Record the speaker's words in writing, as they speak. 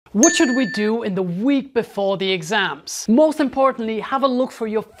What should we do in the week before the exams? Most importantly, have a look for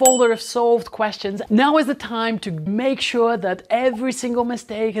your folder of solved questions. Now is the time to make sure that every single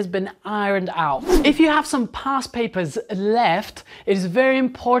mistake has been ironed out. If you have some past papers left, it is very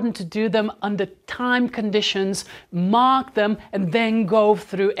important to do them under time conditions, mark them, and then go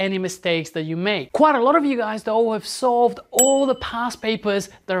through any mistakes that you make. Quite a lot of you guys though have solved all the past papers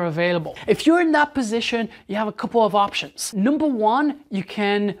that are available. If you're in that position, you have a couple of options. Number one, you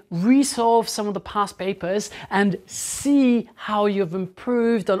can resolve some of the past papers and see how you've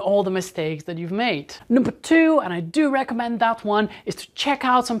improved on all the mistakes that you've made. Number two, and I do recommend that one, is to check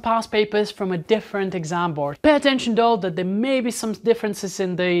out some past papers from a different exam board. Pay attention though that there may be some differences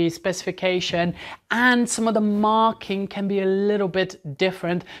in the specification and some of the marking can be a little bit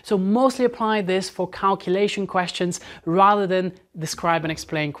different. So mostly apply this for calculation questions rather than describe and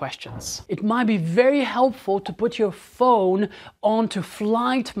explain questions. It might be very helpful to put your phone onto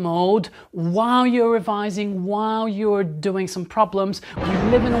flight mode while you're revising, while you're doing some problems. We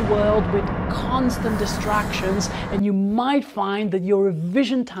live in a world with constant distractions and you might find that your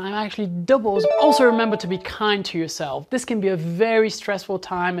revision time actually doubles. Also remember to be kind to yourself. This can be a very stressful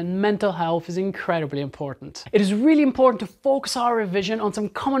time and mental health is incredibly important. It is really important to focus our revision on some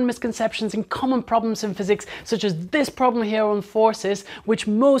common misconceptions and common problems in physics, such as this problem here on forces, which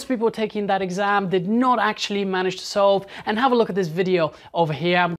most people taking that exam did not actually manage to solve. And have a look at this video over here.